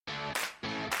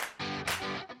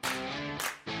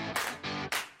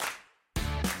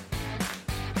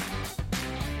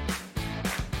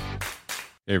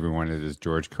Hey everyone, it is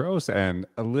George Couros and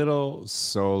a little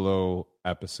solo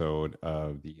episode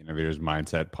of the Innovators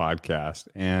Mindset podcast.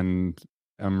 And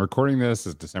I'm recording this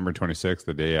as December 26th,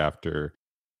 the day after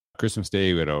Christmas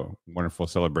Day. We had a wonderful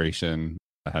celebration.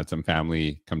 I had some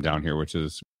family come down here, which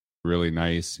is really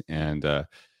nice. And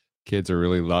kids are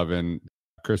really loving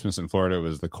Christmas in Florida. It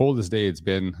was the coldest day it's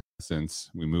been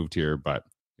since we moved here, but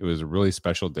it was a really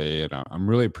special day. And I'm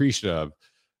really appreciative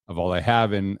of all I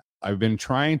have. And I've been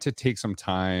trying to take some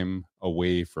time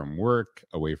away from work,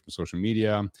 away from social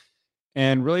media,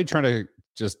 and really trying to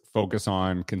just focus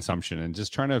on consumption and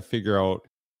just trying to figure out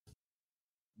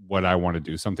what I want to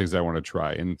do, some things I want to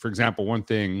try. And for example, one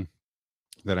thing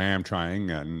that I am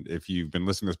trying, and if you've been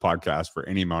listening to this podcast for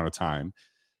any amount of time,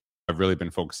 I've really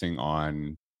been focusing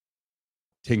on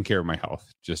taking care of my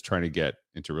health, just trying to get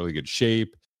into really good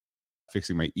shape,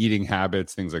 fixing my eating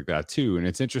habits, things like that too. And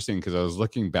it's interesting because I was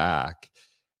looking back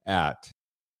at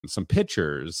some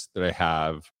pictures that I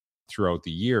have throughout the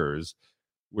years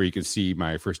where you can see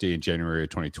my first day in January of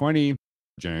 2020,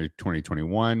 January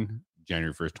 2021,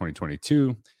 January 1st,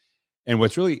 2022. And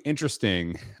what's really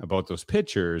interesting about those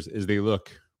pictures is they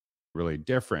look really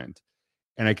different.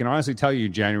 And I can honestly tell you,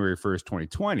 January 1st,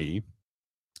 2020,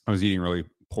 I was eating really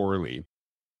poorly.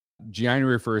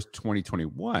 January 1st,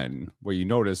 2021, what you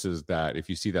notice is that if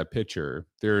you see that picture,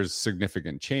 there's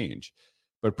significant change.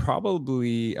 But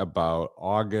probably about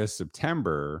August,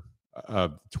 September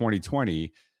of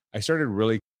 2020, I started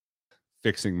really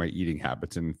fixing my eating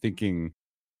habits and thinking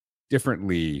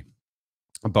differently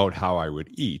about how I would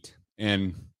eat.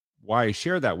 And why I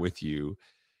share that with you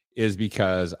is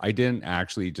because I didn't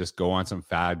actually just go on some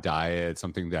fad diet,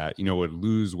 something that, would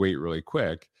lose weight really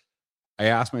quick. I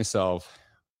asked myself,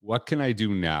 what can I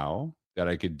do now that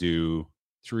I could do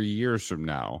 3 years from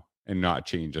now and not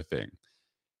change a thing?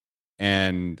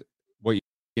 And what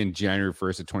in January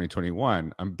 1st of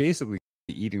 2021, I'm basically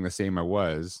eating the same I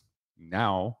was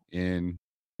now in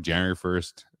January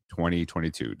 1st,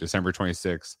 2022, December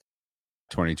 26th,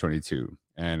 2022.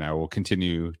 And I will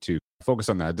continue to focus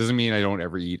on that. It doesn't mean I don't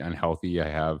ever eat unhealthy. I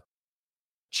have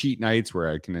cheat nights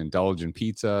where I can indulge in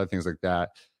pizza, things like that.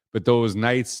 But those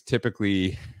nights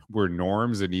typically were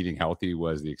norms and eating healthy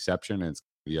was the exception. And it's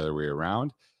the other way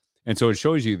around. And so it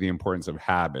shows you the importance of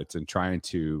habits and trying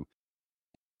to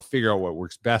figure out what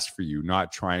works best for you,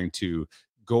 not trying to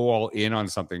go all in on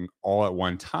something all at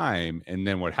one time. And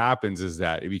then what happens is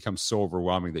that it becomes so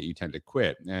overwhelming that you tend to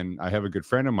quit. And I have a good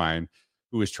friend of mine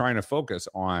who is trying to focus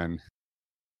on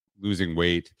losing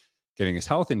weight, getting his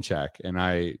health in check. And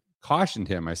I cautioned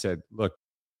him. I said, look,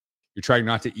 you're trying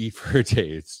not to eat for a day.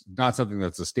 It's not something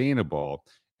that's sustainable.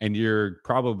 And you're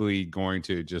probably going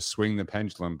to just swing the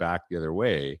pendulum back the other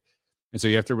way. And so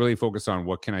you have to really focus on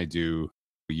what can I do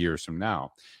years from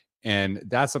now. And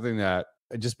that's something that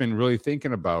I've just been really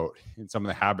thinking about in some of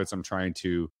the habits I'm trying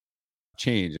to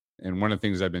change. And one of the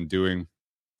things I've been doing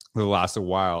for the last a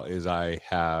while is I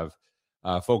have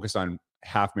focused on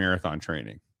half marathon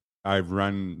training. I've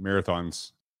run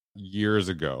marathons years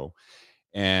ago.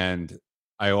 And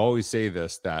I always say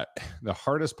this, that the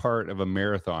hardest part of a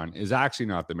marathon is actually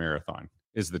not the marathon,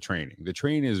 is the training. The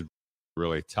training is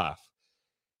really tough.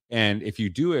 And if you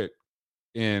do it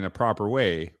in a proper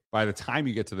way, by the time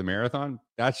you get to the marathon,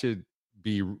 that should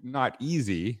be not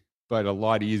easy, but a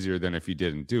lot easier than if you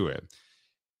didn't do it.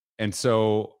 And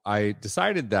so I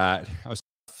decided that I was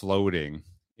floating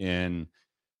in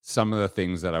some of the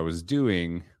things that I was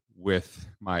doing with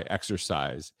my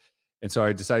exercise. And so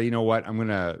I decided, you know what, I'm going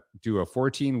to do a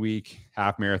 14-week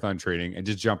half marathon training and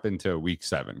just jump into week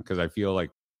 7 because I feel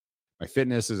like my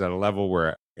fitness is at a level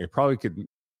where I probably could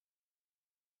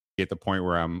at the point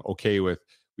where I'm okay with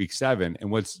week 7. And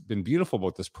what's been beautiful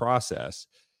about this process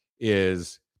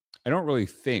is I don't really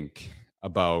think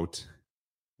about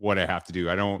what I have to do.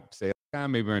 I don't say,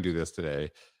 maybe I'm going to do this today.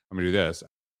 I'm going to do this.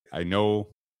 I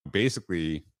know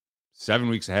basically 7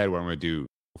 weeks ahead what I'm going to do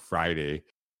Friday,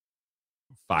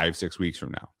 5-6 weeks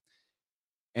from now.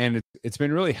 And it's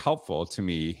been really helpful to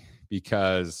me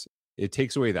because it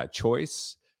takes away that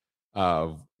choice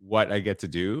of what I get to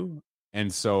do. And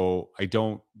so I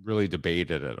don't really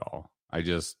debate it at all. I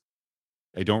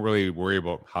I don't really worry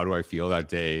about how do I feel that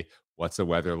day? What's the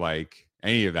weather like?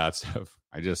 Any of that stuff.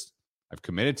 I've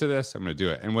committed to this. I'm going to do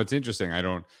it. And what's interesting, I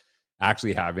don't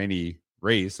actually have any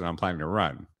race that I'm planning to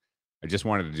run. I just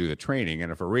wanted to do the training.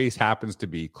 And if a race happens to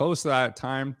be close to that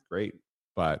time, great.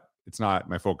 But it's not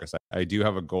my focus. I do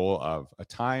have a goal of a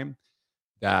time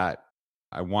that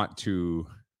I want to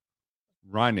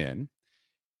run in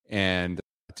and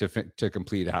to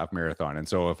complete a half marathon. And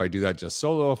so if I do that just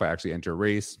solo, if I actually enter a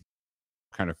race,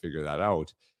 kind of figure that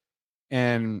out.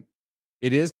 And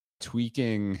it is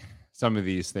tweaking some of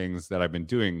these things that I've been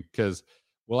doing, because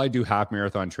I do half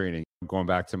marathon training, going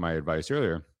back to my advice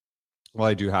earlier,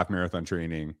 I do half marathon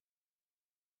training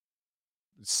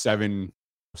 7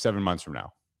 months from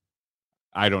now.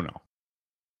 I don't know,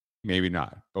 maybe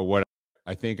not. But what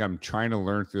I think I'm trying to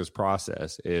learn through this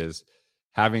process is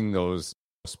having those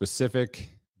specific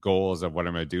goals of what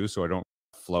I'm going to do, so I don't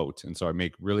float. And so I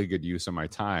make really good use of my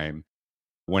time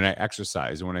when I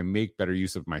exercise. And when I make better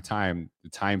use of my time, the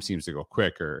time seems to go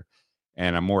quicker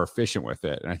and I'm more efficient with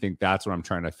it. And I think that's what I'm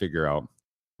trying to figure out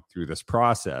through this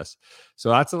process. So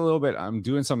that's a little bit, I'm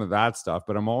doing some of that stuff,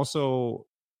 but I'm also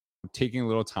taking a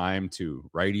little time to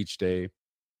write each day.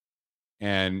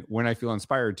 And when I feel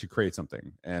inspired to create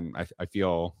something, and I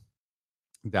feel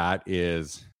that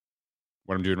is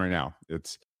what I'm doing right now.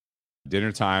 It's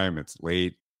dinner time, it's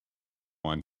late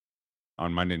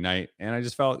on Monday night. And I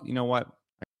just felt, you know what?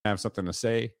 I have something to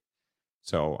say.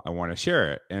 So I want to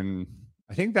share it. And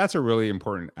I think that's a really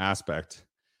important aspect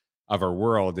of our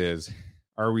world is,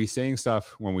 are we saying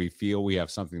stuff when we feel we have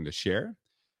something to share?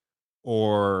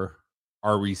 Or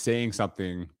are we saying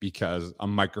something because a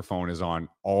microphone is on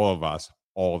all of us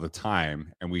all the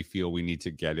time and we feel we need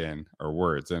to get in our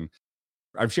words? And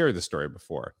I've shared this story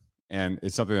before, and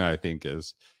it's something that I think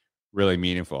is really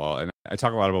meaningful. And I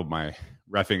talk a lot about my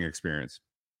reffing experience.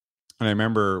 And I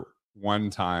remember one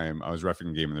time I was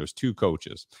reffing a game and there was two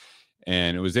coaches.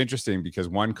 And it was interesting because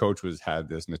one coach had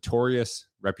this notorious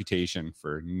reputation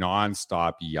for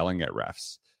nonstop yelling at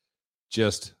refs,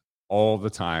 just all the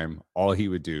time. All he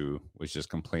would do was just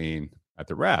complain at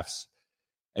the refs.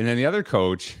 And then the other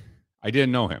coach, I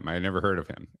didn't know him. I had never heard of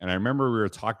him. And I remember we were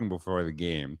talking before the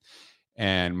game,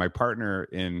 and my partner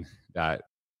in that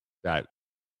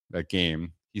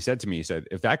game, he said to me, he said,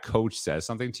 if that coach says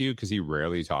something to you, because he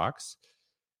rarely talks,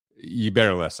 you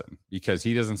better listen, because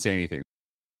he doesn't say anything.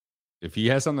 If he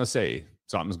has something to say,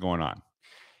 something's going on.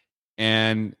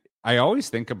 And I always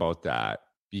think about that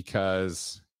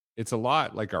because it's a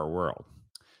lot like our world,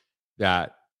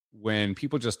 that when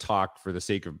people just talk for the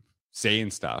sake of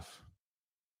saying stuff,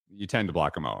 you tend to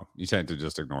block them out. You tend to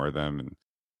just ignore them and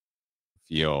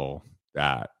feel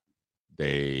that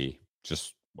they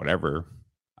just whatever.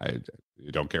 I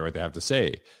don't care what they have to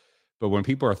say. But when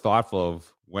people are thoughtful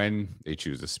of when they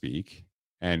choose to speak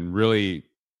and really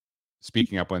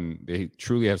speaking up when they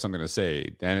truly have something to say,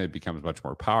 then it becomes much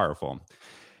more powerful.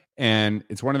 And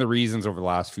it's one of the reasons over the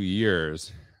last few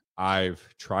years I've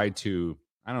tried to,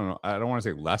 I don't want to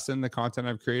say lessen the content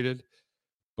I've created,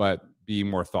 but be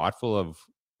more thoughtful of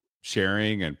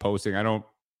sharing and posting.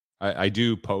 I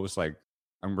do post, like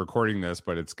I'm recording this,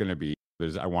 but it's going to be,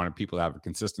 I wanted people to have a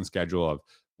consistent schedule of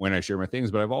when I share my things.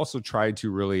 But I've also tried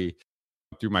to really,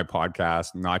 through my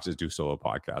podcast, not just do solo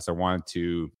podcasts. I wanted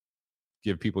to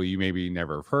give people you maybe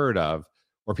never have heard of,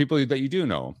 or people that you do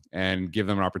know, and give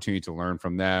them an opportunity to learn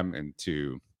from them and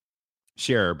to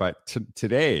share. But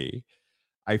today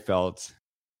I felt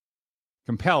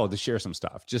compelled to share some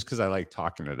stuff just because I like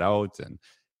talking it out and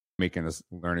making this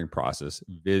learning process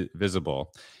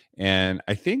visible. And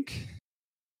I think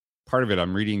part of it,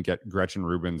 I'm reading Gretchen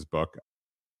Rubin's book,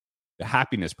 The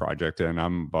Happiness Project.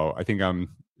 And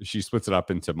she splits it up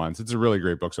into months. It's a really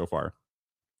great book so far.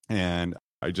 And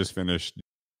I just finished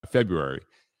February.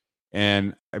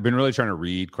 And I've been really trying to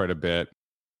read quite a bit,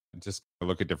 just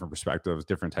look at different perspectives,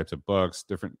 different types of books,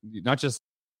 not just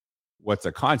what's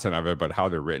the content of it, but how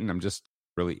they're written. I'm just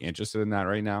really interested in that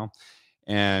right now.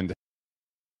 And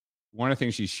one of the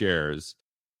things she shares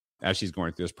as she's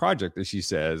going through this project is she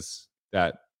says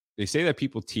that they say that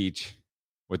people teach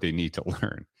what they need to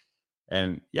learn.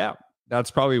 And yeah, that's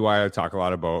probably why I talk a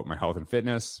lot about my health and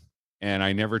fitness. And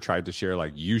I never tried to share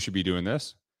like, you should be doing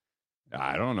this.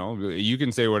 I don't know. You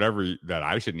can say whatever that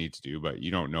I should need to do, but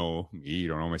you don't know me. You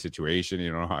don't know my situation.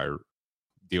 You don't know how I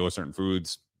deal with certain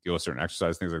foods, deal with certain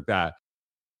exercise, things like that.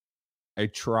 I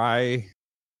try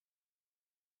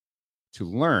to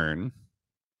learn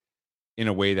in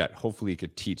a way that hopefully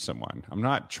could teach someone. I'm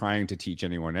not trying to teach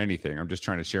anyone anything. I'm just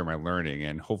trying to share my learning.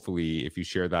 And hopefully if you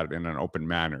share that in an open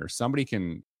manner, somebody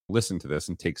can listen to this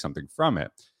and take something from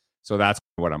it. So that's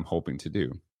what I'm hoping to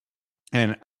do.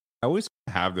 And I always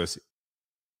have this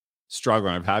struggle.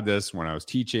 And I've had this when I was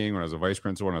teaching, when I was a vice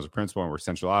principal, when I was a principal, when I worked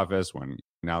central office,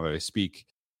 now that I speak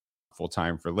full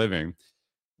time for living,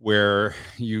 where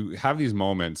you have these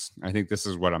moments. I think this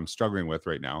is what I'm struggling with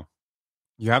right now.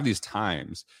 You have these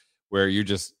times where you're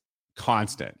just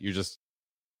constant.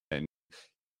 And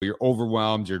you're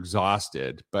overwhelmed, you're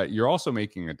exhausted, but you're also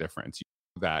making a difference. You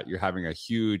know that you're having a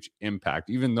huge impact,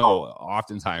 even though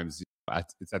oftentimes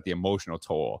it's at the emotional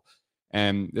toll.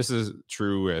 And this is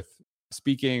true with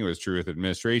speaking. It was true with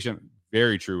administration.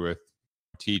 very true with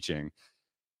teaching.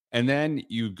 And then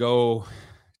you go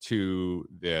to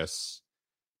this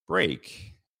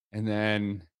break, and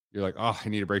then you're like, oh, I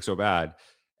need a break so bad.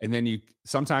 And then you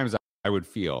sometimes I would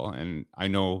feel, and I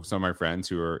know some of my friends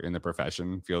who are in the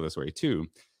profession feel this way too.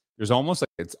 There's almost like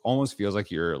it's almost feels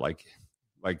like you're like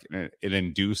an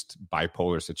induced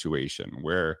bipolar situation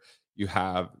where you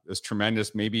have this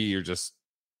tremendous, maybe you're just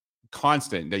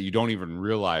constant that you don't even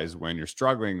realize when you're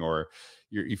struggling, or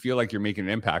you feel like you're making an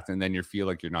impact, and then you feel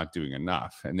like you're not doing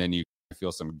enough, and then you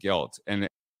feel some guilt. And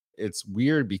it's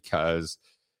weird because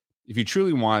if you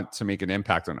truly want to make an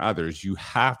impact on others, you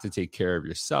have to take care of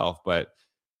yourself. But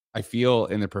I feel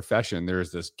in the profession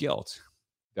there's this guilt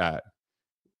that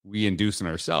we induce in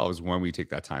ourselves when we take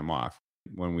that time off,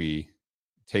 when we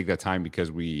take that time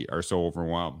because we are so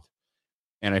overwhelmed.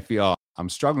 And I feel I'm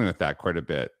struggling with that quite a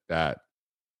bit. That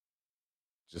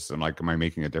just I'm like, am I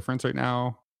making a difference right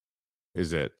now?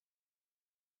 Is it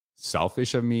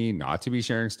selfish of me not to be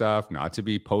sharing stuff, not to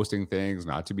be posting things,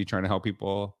 not to be trying to help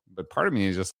people? But part of me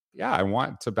is just, yeah, I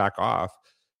want to back off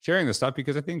sharing this stuff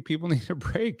because I think people need a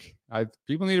break.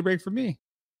 People need a break from me,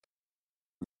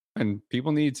 and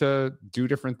people need to do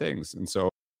different things. And so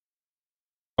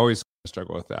I always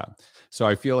struggle with that. So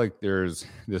I feel like there's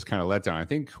this kind of letdown. I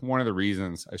think one of the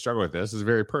reasons I struggle with this is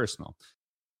very personal.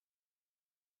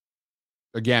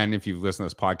 Again, if you've listened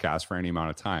to this podcast for any amount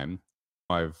of time,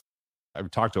 I've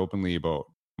I've talked openly about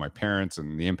my parents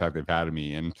and the impact they've had on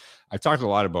me. And I've talked a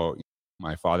lot about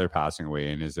my father passing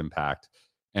away and his impact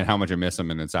and how much I miss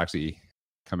him. And it's actually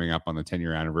coming up on the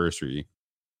 10-year anniversary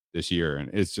this year. And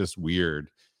it's just weird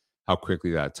how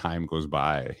quickly that time goes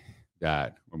by,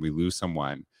 that when we lose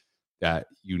someone that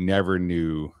you never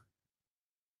knew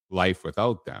life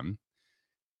without them.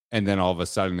 And then all of a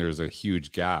sudden there's a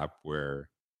huge gap where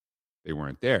they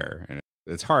weren't there. And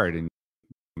it's hard. And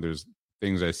there's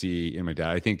things I see in my dad.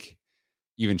 I think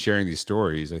even sharing these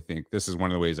stories, I think this is one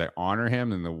of the ways I honor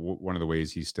him, and one of the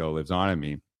ways he still lives on in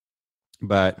me.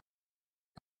 But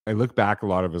I look back a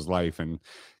lot of his life and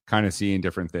kind of seeing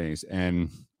different things. And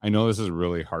I know this is a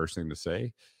really harsh thing to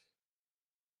say,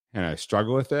 and I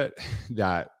struggle with it,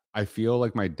 that I feel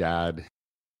like my dad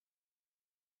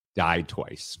died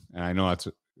twice. And I know that's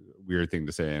a weird thing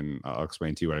to say, and I'll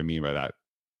explain to you what I mean by that.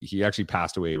 He actually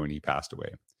passed away when he passed away.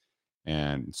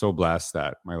 And so blessed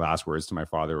that my last words to my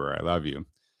father were, I love you.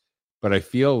 But I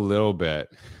feel a little bit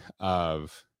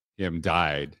of him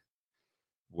died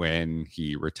when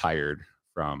he retired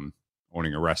from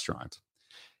owning a restaurant.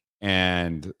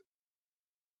 And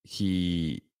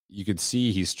you could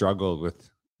see he struggled with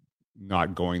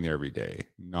not going there every day,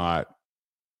 not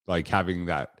like having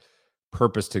that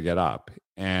purpose to get up,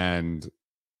 and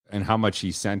how much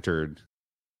he centered.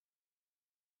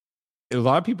 A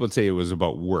lot of people would say it was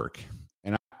about work.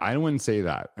 And I wouldn't say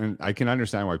that. And I can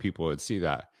understand why people would see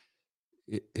that.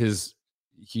 His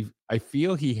I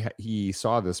feel he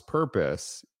saw this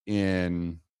purpose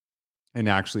in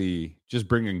actually just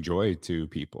bringing joy to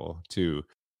people, to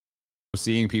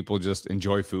seeing people just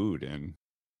enjoy food. And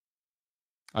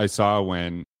I saw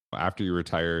when after you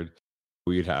retired,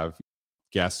 we'd have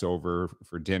guests over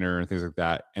for dinner and things like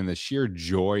that, and the sheer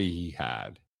joy he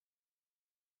had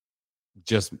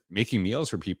just making meals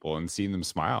for people and seeing them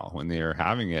smile when they are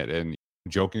having it, and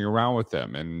joking around with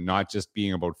them, and not just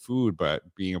being about food, but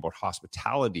being about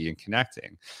hospitality and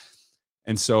connecting.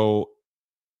 And so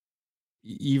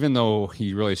even though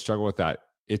he really struggled with that,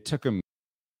 it took him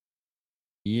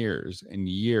years and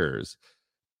years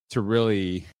to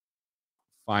really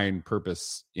find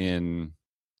purpose in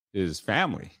his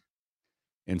family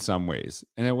in some ways.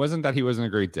 And it wasn't that he wasn't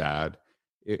a great dad.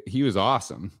 He was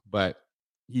awesome, but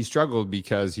he struggled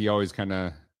because he always kind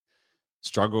of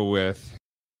struggled with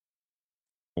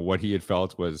what he had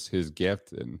felt was his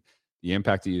gift and the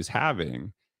impact he was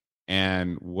having,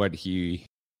 and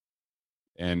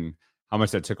and how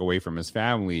much that took away from his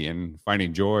family and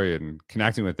finding joy and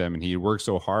connecting with them. And he had worked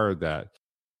so hard that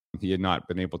he had not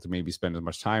been able to maybe spend as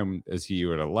much time as he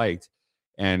would have liked.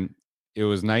 And it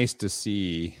was nice to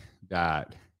see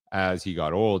that as he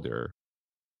got older,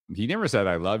 he never said,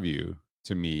 I love you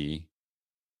to me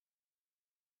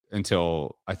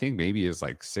until I think maybe his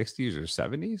like 60s or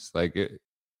 70s.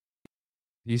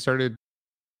 He started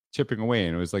chipping away,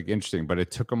 and it was like interesting, but it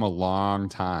took him a long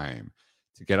time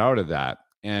to get out of that.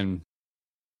 And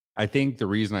I think the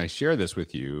reason I share this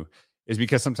with you is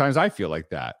because sometimes I feel like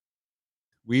that.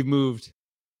 We've moved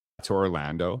to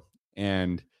Orlando,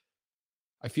 and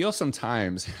I feel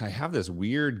sometimes I have this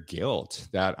weird guilt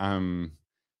that I'm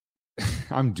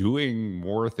doing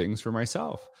more things for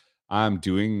myself. I'm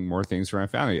doing more things for my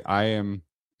family. I am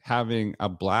having a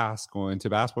blast going to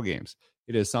basketball games.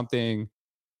 It is something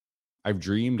I've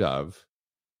dreamed of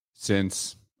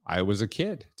since I was a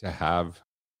kid, to have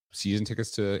season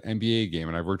tickets to NBA game,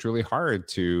 and I've worked really hard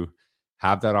to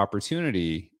have that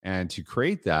opportunity and to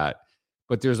create that.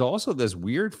 But there's also this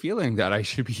weird feeling that I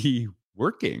should be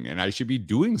working and I should be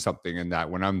doing something, and that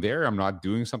when I'm there, I'm not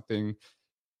doing something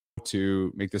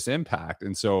to make this impact.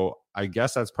 And so I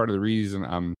guess that's part of the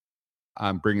reason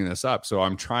I'm bringing this up. So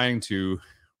I'm trying to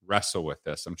wrestle with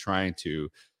this. I'm trying to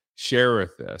share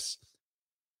with this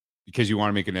because you want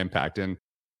to make an impact. And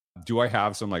do I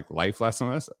have some like life lesson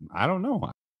on this? I don't know.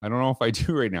 I don't know if I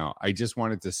do right now. I just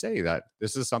wanted to say that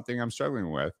this is something I'm struggling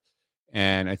with.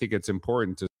 And I think it's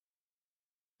important to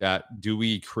that, do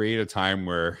we create a time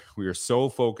where we are so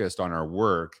focused on our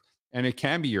work, and it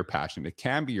can be your passion, it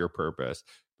can be your purpose,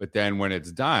 but then when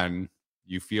it's done,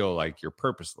 you feel like you're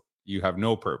purposeless. You have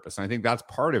no purpose. And I think that's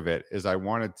part of it. Is I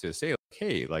wanted to say, like,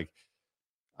 hey, like,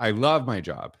 I love my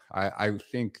job. I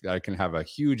think that I can have a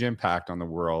huge impact on the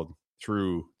world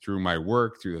through my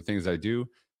work, through the things I do.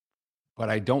 But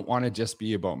I don't want to just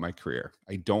be about my career.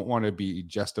 I don't want to be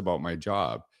just about my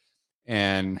job.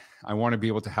 And I want to be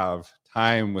able to have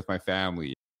time with my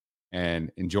family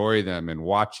and enjoy them and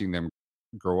watching them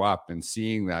grow up and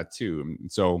seeing that too.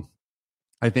 And so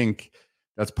I think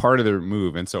that's part of the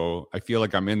move. And so I feel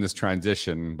like I'm in this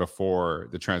transition before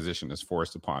the transition is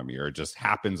forced upon me, or it just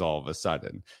happens all of a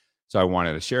sudden. So I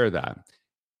wanted to share that.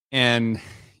 And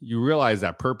you realize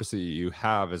that purpose that you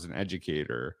have as an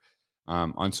educator,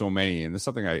 on so many. And this is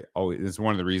something I always, it's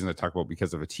one of the reasons I talk about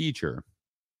because of a teacher,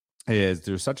 is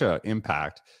there's such an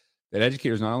impact that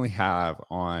educators not only have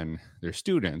on their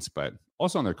students, but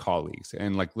also on their colleagues,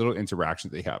 and like little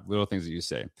interactions they have, little things that you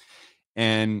say.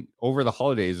 And over the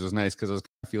holidays, it was nice because I was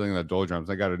kind of feeling the doldrums.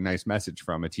 I got a nice message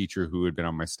from a teacher who had been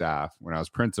on my staff when I was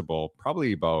principal,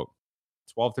 probably about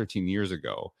 12, 13 years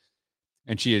ago.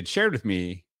 And she had shared with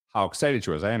me how excited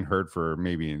she was. I hadn't heard for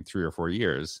maybe in 3 or 4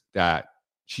 years that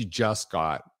she just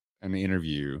got an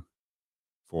interview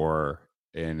for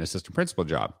an assistant principal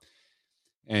job.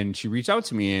 And she reached out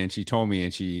to me and she told me,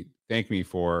 and she thanked me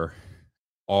for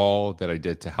all that I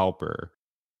did to help her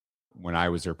when I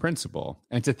was her principal.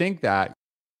 And to think that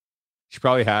she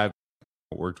probably had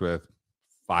worked with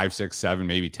 5, 6, 7,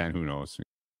 maybe 10, who knows,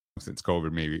 since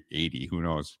COVID, maybe 80, who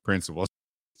knows, principals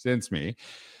since me.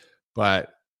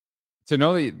 But to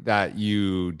know that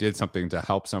you did something to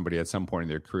help somebody at some point in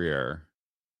their career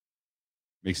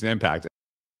makes an impact.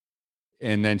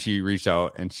 And then she reached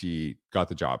out and she got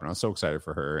the job. And I was so excited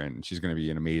for her. And she's going to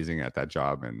be an amazing at that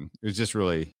job. And it was just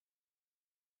really.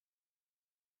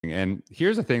 And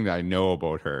here's the thing that I know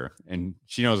about her, and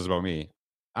she knows this about me.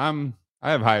 I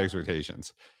have high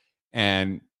expectations.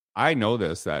 And I know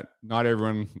this, that not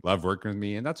everyone loved working with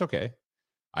me, and that's okay.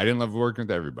 I didn't love working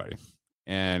with everybody.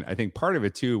 And I think part of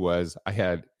it too was I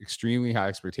had extremely high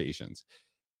expectations.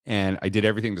 And I did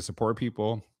everything to support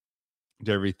people,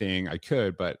 did everything I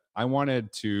could, but I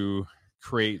wanted to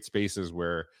create spaces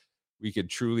where we could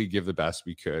truly give the best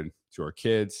we could to our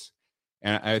kids.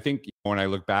 And I think when I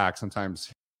look back,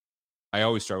 sometimes I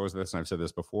always struggle with this, and I've said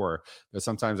this before, that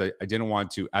sometimes I didn't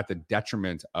want to, at the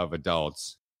detriment of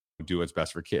adults, do what's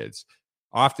best for kids.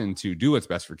 Often to do what's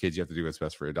best for kids, you have to do what's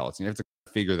best for adults. And you have to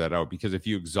figure that out, because if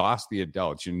you exhaust the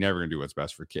adults, you're never going to do what's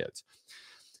best for kids.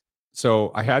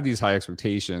 So I had these high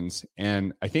expectations.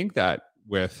 And I think that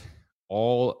with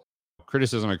all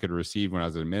criticism I could receive when I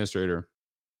was an administrator,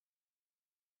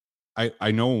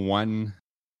 I know one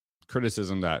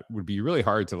criticism that would be really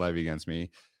hard to levy against me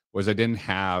was I didn't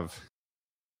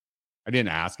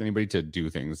ask anybody to do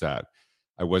things that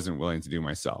I wasn't willing to do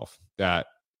myself. That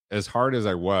as hard as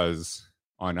I was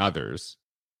on others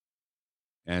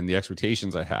and the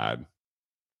expectations I had,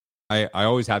 I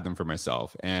always had them for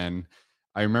myself. And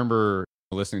I remember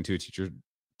listening to a teacher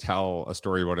tell a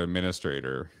story about an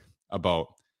administrator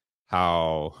about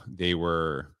how they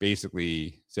were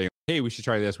basically saying, hey, we should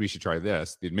try this, we should try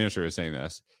this. The administrator is saying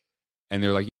this. And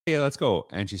they're like, yeah, let's go.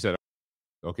 And she said,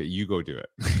 okay, you go do it.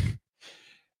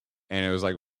 And it was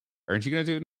like, aren't you going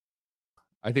to do it?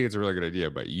 I think it's a really good idea,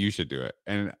 but you should do it.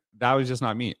 And that was just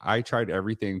not me. I tried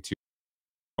everything to,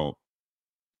 oh,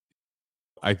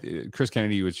 Chris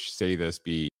Kennedy would say this,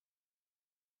 be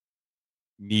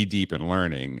knee deep in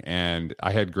learning. And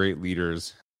I had great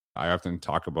leaders. I often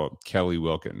talk about Kelly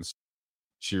Wilkins.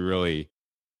 She really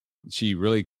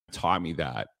taught me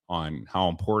that, on how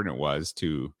important it was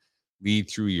to lead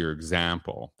through your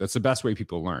example. That's the best way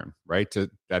people learn, right?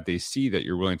 That they see that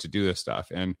you're willing to do this stuff.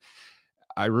 And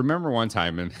I remember one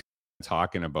time and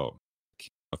thinking about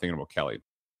Kelly. I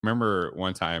remember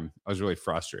one time I was really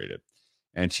frustrated,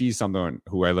 and she's someone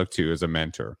who I look to as a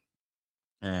mentor.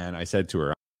 And I said to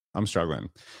her, I'm struggling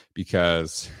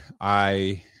because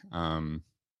I, um,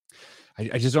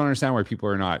 I just don't understand why people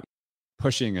are not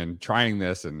pushing and trying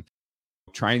this and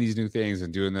trying these new things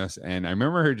and doing this. And I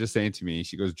remember her just saying to me,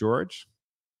 she goes, George,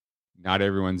 not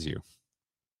everyone's you.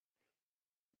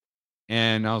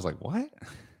 And I was like, what?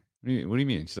 What do you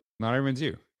mean? She's like, not everyone's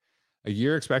you. Like,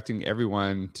 you're expecting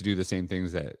everyone to do the same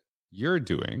things that you're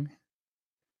doing,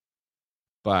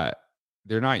 but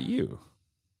they're not you.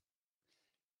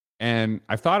 And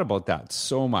I've thought about that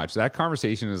so much. That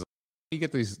conversation is, you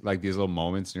get these little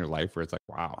moments in your life where it's like,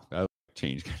 wow, that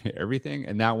changed everything.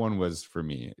 And that one was for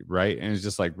me, right? And it's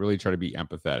just like really try to be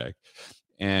empathetic.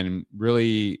 And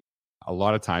really, a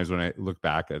lot of times when I look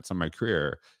back at some of my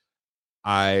career,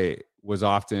 I was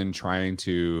often trying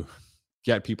to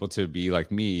get people to be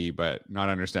like me, but not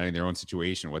understanding their own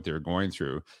situation, what they were going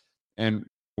through. And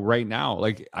right now,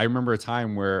 like, I remember a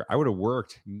time where I would have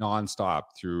worked nonstop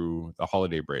through the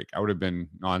holiday break. I would have been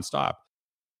nonstop.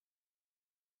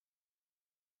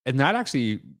 And that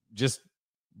actually just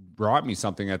brought me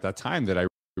something at that time that I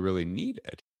really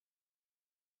needed.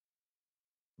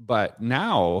 But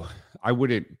now I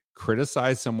wouldn't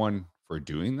criticize someone for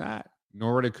doing that,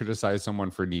 nor would I criticize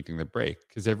someone for needing the break,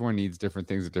 because everyone needs different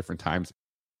things at different times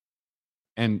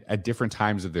and at different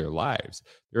times of their lives.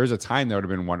 There was a time that would have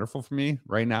been wonderful for me.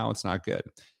 Right now, it's not good.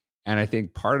 And I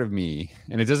think part of me,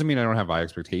 and it doesn't mean I don't have high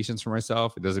expectations for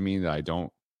myself. It doesn't mean that I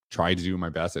don't try to do my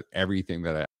best at everything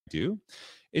that I do.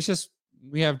 It's just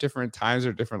we have different times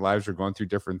or different lives. We're going through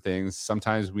different things.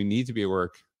 Sometimes we need to be at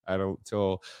work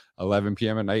till 11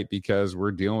 p.m. at night because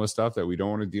we're dealing with stuff that we don't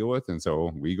want to deal with. And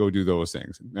so we go do those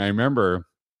things. And I remember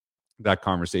that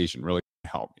conversation really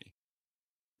helped me,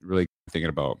 really thinking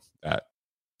about that.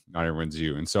 Not everyone's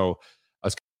you. And so I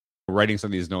was writing some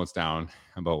of these notes down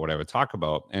about what I would talk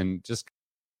about. And just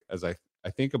as I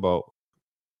think about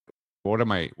what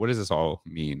does this all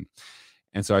mean?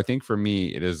 And so I think for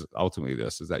me, it is ultimately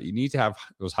this is that you need to have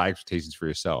those high expectations for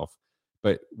yourself.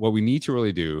 But what we need to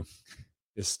really do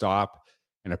is stop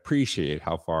and appreciate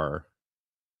how far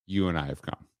you and I have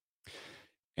come.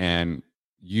 And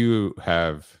you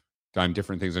have done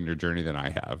different things on your journey than I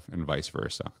have, and vice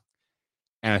versa.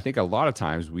 And I think a lot of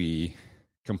times we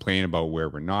complain about where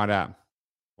we're not at,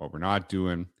 what we're not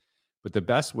doing. But the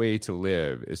best way to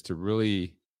live is to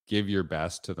really give your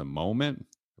best to the moment,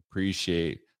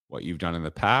 appreciate what you've done in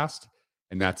the past,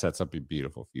 and that sets up a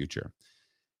beautiful future.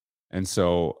 And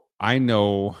so I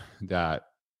know that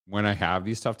when I have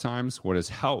these tough times, what has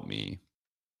helped me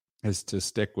is to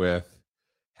stick with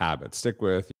habits, stick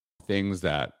with things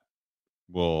that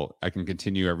I can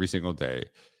continue every single day.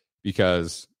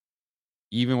 Because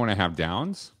even when I have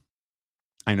downs,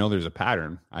 I know there's a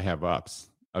pattern. I have ups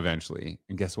eventually.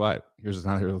 And guess what? Here's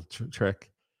another little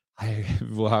trick. I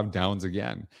will have downs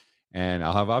again and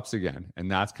I'll have ups again. And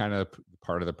that's kind of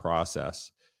part of the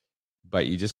process. But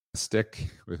you just stick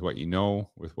with what you know,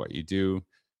 with what you do,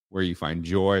 where you find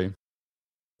joy,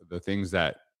 the things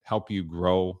that help you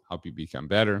grow, help you become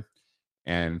better.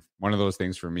 And one of those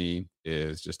things for me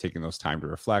is just taking those time to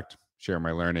reflect, share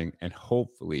my learning, and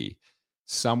hopefully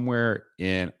somewhere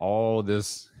in all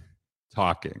this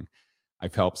talking,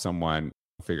 I've helped someone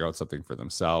figure out something for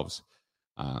themselves.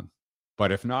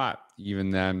 But if not,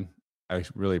 even then, I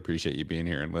really appreciate you being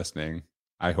here and listening.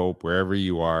 I hope wherever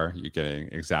you are, you're getting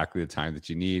exactly the time that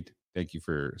you need. Thank you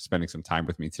for spending some time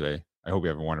with me today. I hope you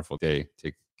have a wonderful day.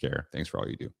 Take care. Thanks for all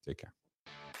you do. Take care.